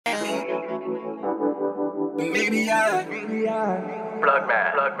Maybe I Plug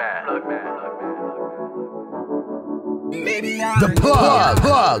man. Maybe I The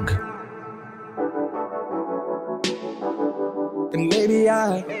plug. And maybe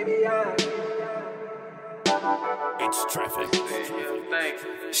I It's traffic.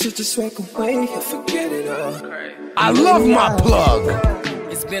 should just walk away and forget it all. I love my plug.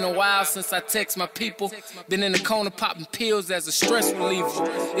 It's been a while since I text my people. Been in the corner popping pills as a stress reliever.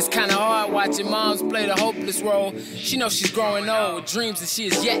 It's kinda hard watching moms play the hopeless role. She knows she's growing old with dreams and she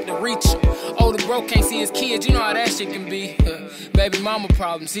is yet to reach them. Older bro can't see his kids, you know how that shit can be. Baby mama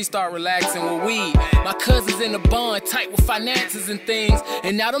problems, he start relaxing with weed. My cousin's in the bond, tight with finances and things.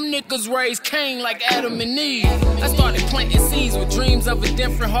 And now them niggas raised Cain like Adam and Eve. I started planting seeds with dreams of a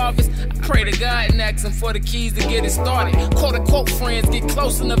different harvest. I pray to God and ask him for the keys to get it started. Quote unquote friends get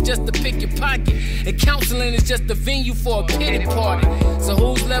close enough just to pick your pocket. And counseling is just a venue for a pity party. So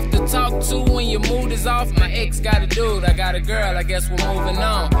who's left to talk to when your mood is off? My ex got a dude, I got a girl, I guess we're moving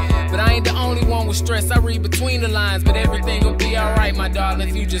on. But I ain't the only one with stress, I read between the lines. But everything will be alright, my darling,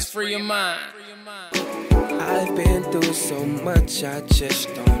 if you just free your mind. I've been through so much, I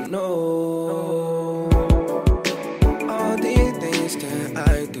just don't know. All these things that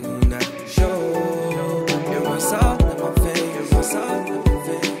I do not show. It was all in my veins, it was all in my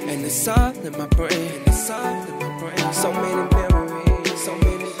veins. And it's all in my brain, it's all in my brain. So many memories, so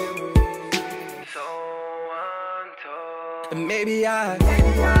many memories. So untold. And maybe I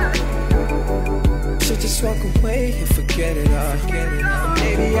should just walk away and forget it all. And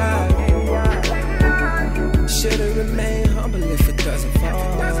maybe I should've remained humble if it doesn't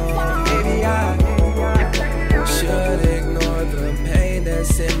fall. Maybe I should ignore the pain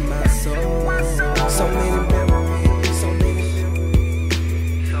that's in my soul. So many memories, so many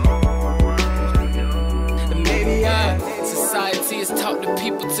memories. And maybe Society has taught the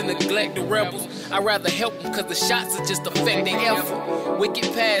people to neglect the rebels. I'd rather help them cause the shots are just affect their effort. Wicked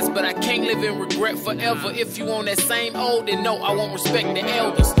past, but I can't live in regret forever. If you on that same old, then no, I won't respect the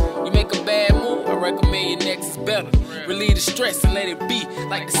elders. You make a bad move, I recommend your next is better. Relieve the stress and let it be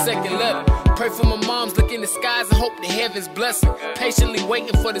like the second letter. Pray for my moms, look in the skies and hope the heavens bless her. Patiently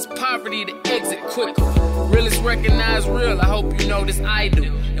waiting for this poverty to exit quicker. Realest recognize real, I hope you know this I do.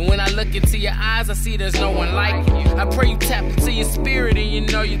 And when I look into your eyes, I see there's no one like you. I pray you tap into your spirit and you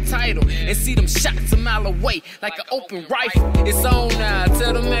know your title. And see them shots a mile away like an open rifle. It's on now,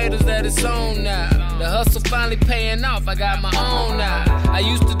 tell them haters that it's on now. The hustle finally paying off, I got my own now. I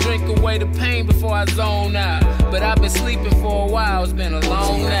used to drink away the pain before I zone out. But I've been sleeping for a while, it's been a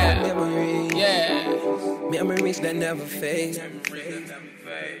long night. memories, Yeah. memories that never fade.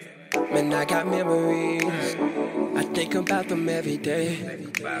 Man, I got memories, I think about them every day.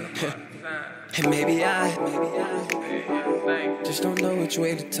 And maybe I just don't know which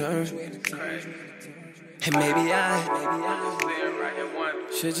way to turn. And maybe I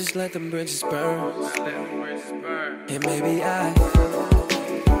should just let them bridges burn. And maybe I've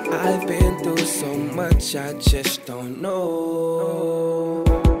been through so much, I just don't know.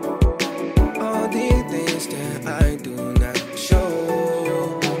 All these things that I do not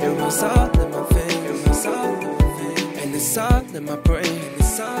show. It was all in my veins, it was all in my veins. And it's all in my brain,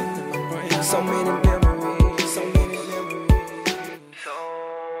 it's all in my brain. So many memories, so many memories. So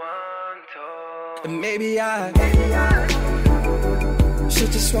untold. And maybe I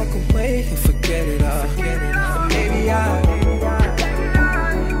should just walk away and forget it all. And maybe I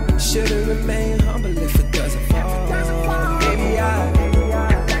should've remained